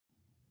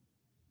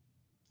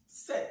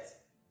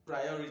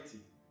priority?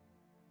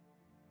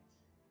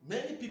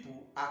 Many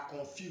people are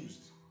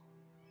confused,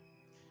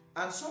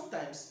 and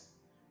sometimes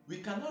we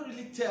cannot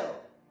really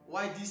tell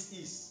why this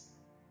is.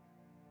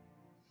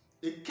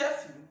 A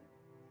careful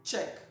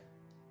check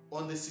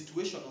on the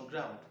situation on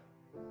ground,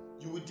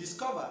 you will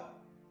discover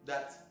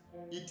that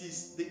it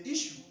is the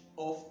issue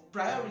of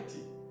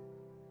priority.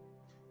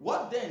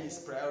 What then is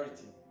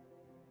priority?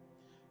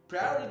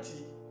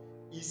 Priority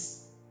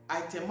is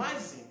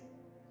itemizing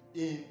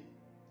in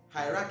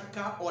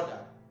hierarchical order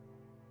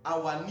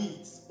our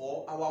needs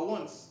or our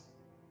wants,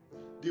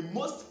 the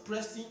most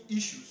pressing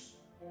issues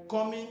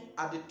coming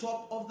at the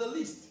top of the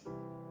list.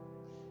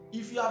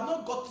 If you have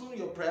not gotten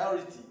your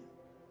priority,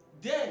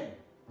 then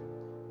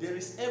there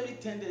is every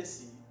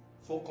tendency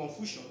for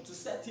confusion to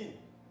set in.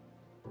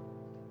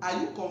 Are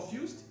you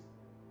confused?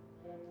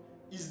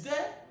 Is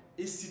there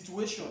a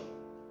situation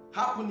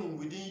happening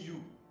within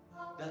you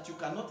that you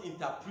cannot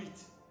interpret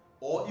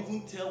or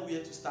even tell where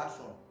to start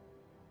from?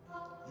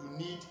 You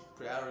need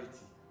priority.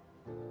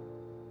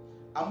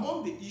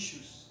 Among the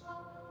issues,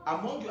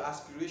 among your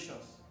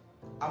aspirations,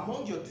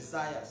 among your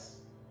desires,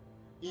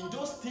 in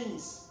those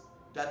things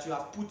that you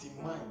have put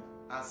in mind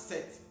and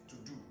set to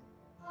do,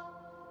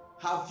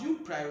 have you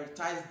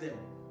prioritized them?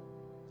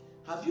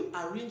 Have you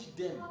arranged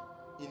them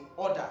in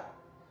order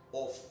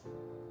of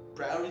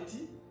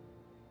priority?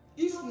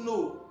 If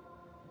no,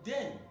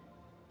 then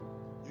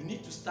you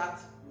need to start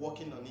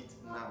working on it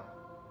now,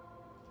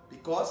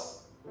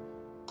 because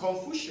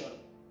confusion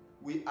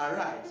will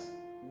arise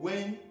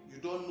when you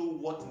don't know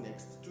what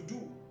next to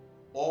do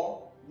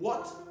or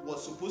what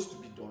was supposed to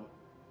be done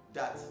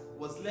that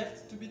was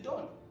left to be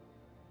done.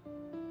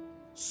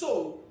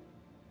 So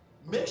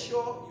make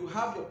sure you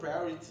have your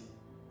priority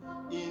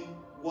in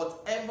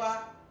whatever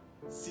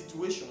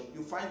situation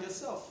you find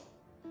yourself.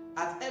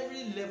 At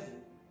every level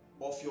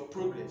of your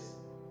progress,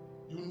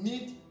 you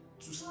need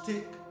to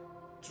stick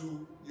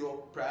to your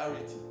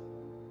priority.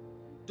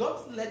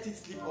 Don't let it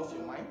slip off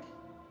your mind.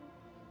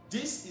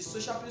 This is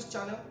Social Pills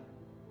Channel.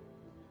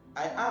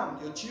 I am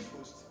your chief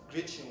host,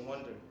 Great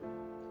Chinwonder.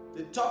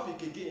 The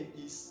topic again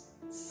is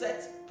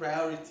set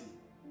priority.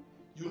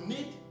 You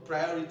need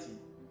priority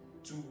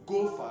to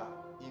go far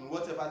in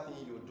whatever thing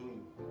you're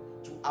doing,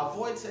 to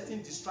avoid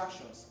certain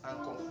distractions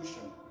and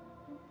confusion.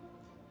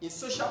 In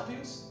Social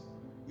Pills,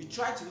 we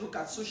try to look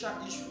at social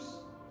issues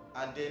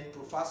and then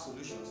provide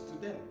solutions to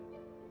them.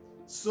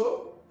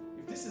 So,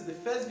 if this is the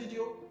first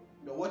video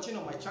you're watching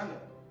on my channel,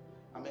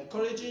 I'm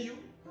encouraging you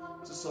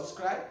to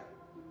subscribe,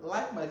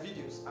 like my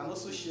videos, and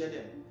also share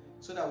them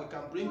so that we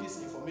can bring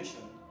this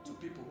information to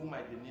people who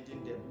might be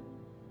needing them.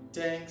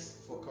 Thanks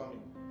for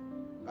coming.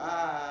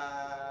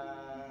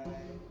 Bye.